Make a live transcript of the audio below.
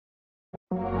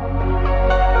The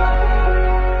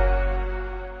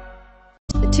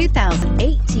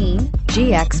 2018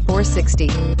 GX 460.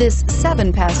 This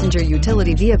 7-passenger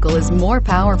utility vehicle is more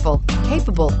powerful,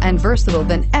 capable, and versatile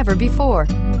than ever before.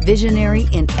 Visionary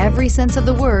in every sense of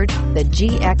the word, the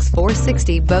GX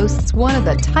 460 boasts one of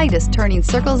the tightest turning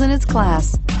circles in its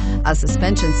class, a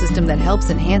suspension system that helps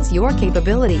enhance your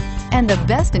capability, and the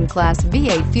best-in-class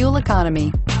V8 fuel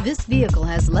economy. This vehicle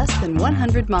has less than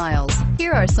 100 miles.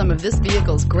 Here are some of this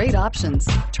vehicle's great options: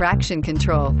 traction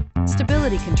control,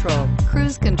 stability control,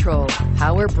 cruise control,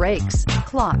 power brakes,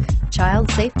 clock,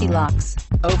 child safety locks,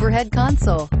 overhead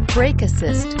console, brake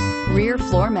assist, rear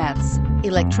floor mats,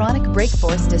 electronic brake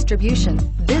force distribution.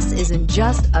 This isn't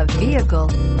just a vehicle,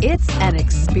 it's an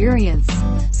experience.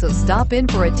 So stop in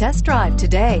for a test drive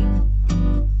today.